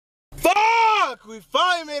Fuck! We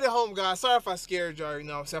finally made it home, guys. Sorry if I scared y'all, you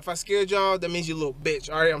know what I'm saying? If I scared y'all, that means you a little bitch,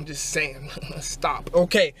 alright? I'm just saying. Stop.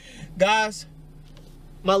 Okay, guys.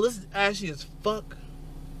 My list is ashy as fuck.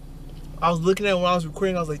 I was looking at it when I was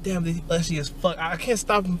recording, I was like, damn, this is ashy as fuck. I can't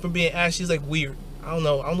stop him from being ashy. He's like weird. I don't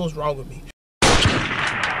know what's wrong with me.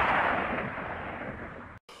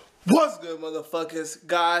 What's good, motherfuckers?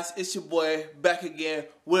 Guys, it's your boy back again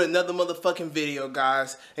with another motherfucking video,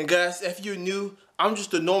 guys. And guys, if you're new, I'm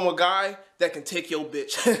just a normal guy that can take your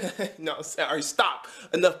bitch. No, I'm saying, alright, stop.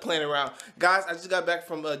 Enough playing around. Guys, I just got back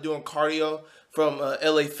from doing cardio from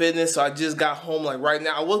LA Fitness, so I just got home like right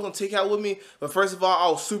now. I was gonna take it out with me, but first of all,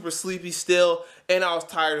 I was super sleepy still, and I was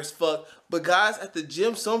tired as fuck. But guys, at the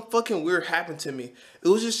gym, something fucking weird happened to me. It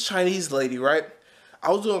was this Chinese lady, right? I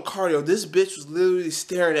was doing cardio. This bitch was literally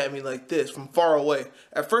staring at me like this from far away.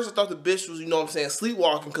 At first, I thought the bitch was, you know what I'm saying,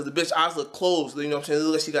 sleepwalking because the bitch eyes look closed. You know what I'm saying? It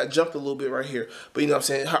looked like she got jumped a little bit right here. But you know what I'm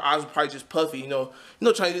saying? Her eyes were probably just puffy, you know.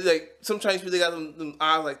 Chinese, like, some Chinese people, they got them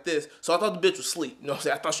eyes like this. So I thought the bitch was asleep. You know what I'm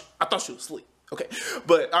saying? I thought she was asleep. Okay.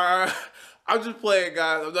 But, I'm just playing,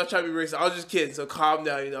 guys. I'm not trying to be racist. I was just kidding. So calm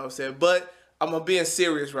down, you know what I'm saying? But I'm being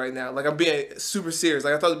serious right now. Like, I'm being super serious.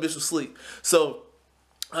 Like, I thought the bitch was asleep. So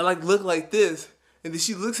I, like, look like this. And then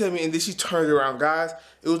she looks at me and then she turned around, guys.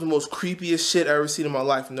 It was the most creepiest shit I ever seen in my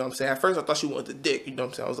life, you know what I'm saying? At first I thought she wanted the dick, you know what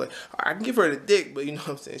I'm saying? I was like, I can give her the dick, but you know what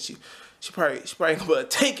I'm saying? She probably ain't gonna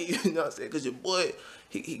take it, you know what I'm saying? Cause your boy,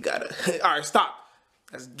 he gotta, alright, stop.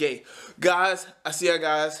 That's gay. Guys, I see y'all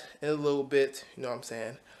guys in a little bit, you know what I'm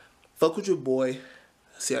saying? Fuck with your boy.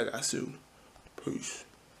 I see y'all guys soon. Peace.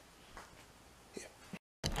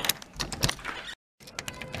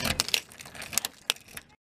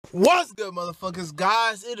 What's good, motherfuckers?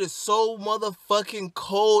 Guys, it is so motherfucking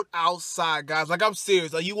cold outside, guys. Like, I'm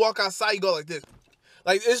serious. Like, you walk outside, you go like this.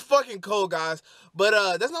 Like, it's fucking cold, guys.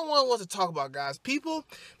 But that's not what I want to talk about, guys. People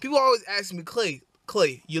always ask me, Clay,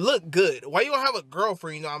 you look good. Why you don't have a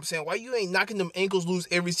girlfriend, you know what I'm saying? Why you ain't knocking them ankles loose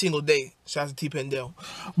every single day? Shout out to T Pendel.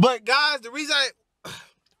 But, guys, the reason I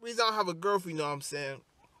don't have a girlfriend, you know what I'm saying?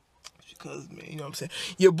 Because, man, you know what I'm saying?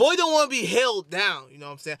 Your boy don't want to be held down, you know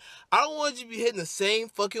what I'm saying? I don't want you to be hitting the same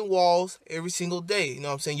fucking walls every single day, you know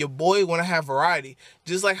what I'm saying? Your boy want to have variety.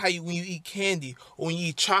 Just like how when you eat candy or when you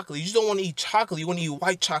eat chocolate. You just don't want to eat chocolate. You want to eat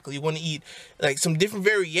white chocolate. You want to eat, like, some different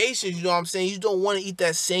variations, you know what I'm saying? You just don't want to eat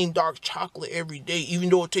that same dark chocolate every day, even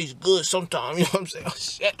though it tastes good sometimes, you know what I'm saying? Oh,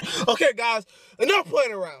 shit. Okay, guys, enough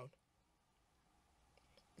playing around.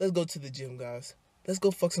 Let's go to the gym, guys. Let's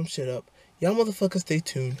go fuck some shit up. Y'all motherfuckers stay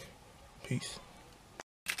tuned. Peace.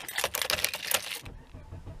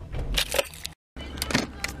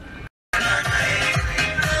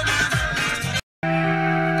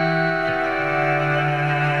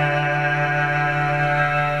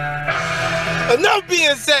 Enough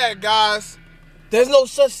being sad, guys. There's no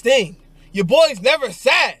such thing. Your boy's never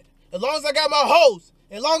sad. As long as I got my hoes,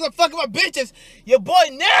 as long as I'm fucking my bitches, your boy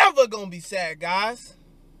never gonna be sad, guys.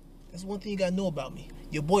 That's one thing you gotta know about me.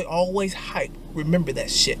 Your boy always hype. Remember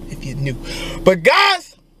that shit if you're new. But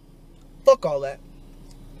guys, fuck all that.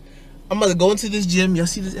 I'm about to go into this gym. Y'all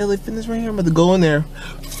see this LA Fitness right here? I'm about to go in there.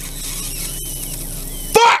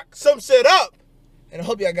 Fuck some shit up. And I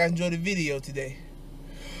hope y'all guys enjoyed the video today.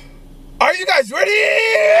 Are you guys ready?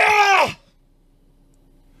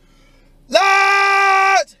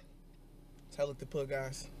 Let's. That's how I look to put,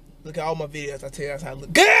 guys. Look at all my videos. I tell you that's how I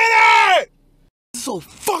look. Get it! It's so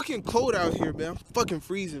fucking cold out here, man. I'm fucking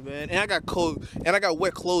freezing, man. And I got cold, and I got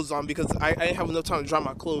wet clothes on because I didn't have enough time to dry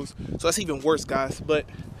my clothes. So that's even worse, guys. But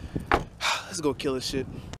let's go kill this shit.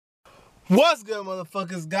 What's good,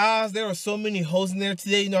 motherfuckers, guys? There are so many hoes in there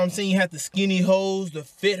today, you know what I'm saying? You have the skinny hoes, the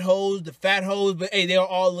fit hoes, the fat hoes, but hey, they're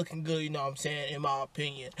all looking good, you know what I'm saying, in my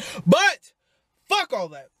opinion. But fuck all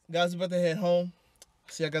that. Guys, I'm about to head home.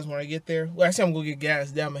 See you guys when I get there. Well, actually, I'm gonna get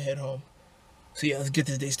gas, then I'm gonna head home. So yeah, let's get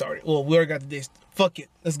this day started. Well, we already got the day started. Fuck it.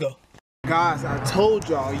 Let's go. Guys, I told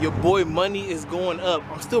y'all, your boy money is going up.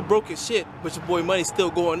 I'm still broke as shit, but your boy money's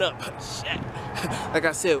still going up. Shit. Like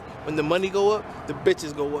I said, when the money go up, the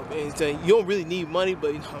bitches go up. And you don't really need money,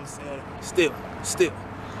 but you know what I'm saying? Still.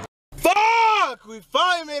 Fuck! We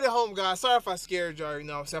finally made it home, guys. Sorry if I scared y'all, you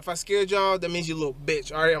know what I'm saying? If I scared y'all, that means you a little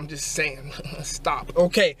bitch. Alright, I'm just saying. Stop.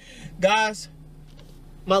 Okay, guys,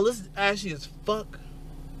 my list is ashy as fuck.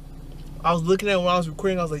 I was looking at it when I was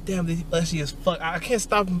recording, I was like, damn, this is ashy as fuck. I can't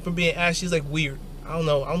stop him from being ashy. He's like weird. I don't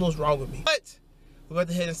know what's wrong with me. But we're about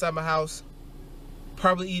to head inside my house.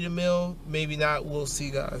 Probably eat a meal, maybe not. We'll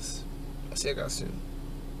see, guys. I'll see you guys soon.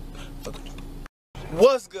 Fuck.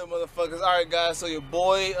 What's good, motherfuckers? Alright, guys, so your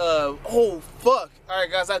boy, oh, fuck. Alright,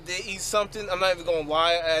 guys, I did eat something. I'm not even gonna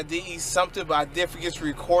lie. I did eat something, but I did forget to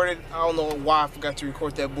record it. I don't know why I forgot to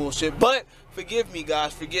record that bullshit. But, forgive me,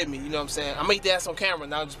 guys. Forgive me. You know what I'm saying? I make that on camera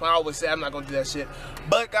now. I always say I'm not gonna do that shit.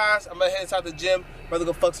 But, guys, I'm gonna head inside the gym. I'm gonna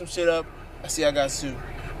go fuck some shit up. I'll see y'all guys soon.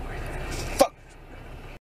 Fuck.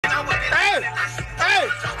 Hey! Hey!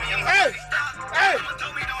 Hey! Hey!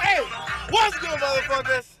 Hey! What's good,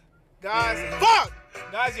 motherfuckers? Guys, fuck!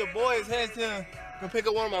 Guys, your boy is heading to go pick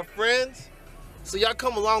up one of my friends. So y'all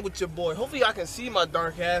come along with your boy. Hopefully y'all can see my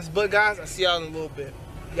dark ass. But guys, I'll see y'all in a little bit.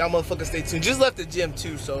 Y'all motherfuckers stay tuned. Just left the gym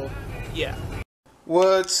too, so yeah.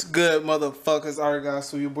 What's good, motherfuckers? Alright, guys,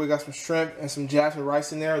 so your boy got some shrimp and some jasmine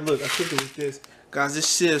rice in there. Look, I cooked it with this. Guys,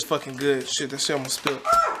 this shit is fucking good. Shit, that shit almost spilled.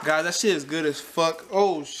 Guys, that shit is good as fuck.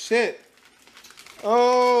 Oh shit.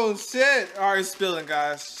 Oh shit. Alright, spilling,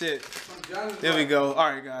 guys. Shit. There we go.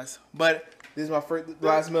 Alright, guys. But this is my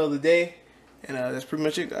last meal of the day. And that's pretty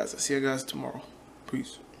much it, guys. I'll see you guys tomorrow.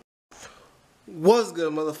 Peace. What's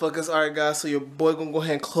good, motherfuckers? Alright, guys. So your boy gonna go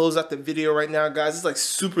ahead and close out the video right now, guys. It's like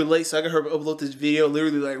super late, so I can hurry up and upload this video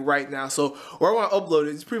literally like right now. So where I want to upload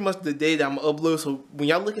it, it's pretty much the day that I'm gonna upload. So when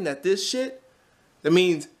y'all looking at this shit, that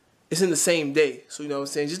means it's in the same day. So you know what I'm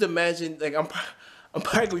saying? Just imagine, like I'm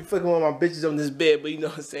probably gonna be fucking one of my bitches on this bed, but you know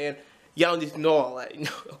what I'm saying? Y'all need to know all that, you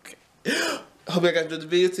know? Okay. Hope you guys enjoyed the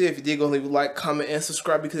video today. If you did, go leave a like, comment, and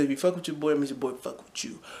subscribe, because if you fuck with your boy, it means your boy fuck with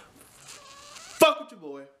you. Fuck with your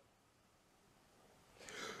boy.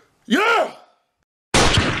 Yeah!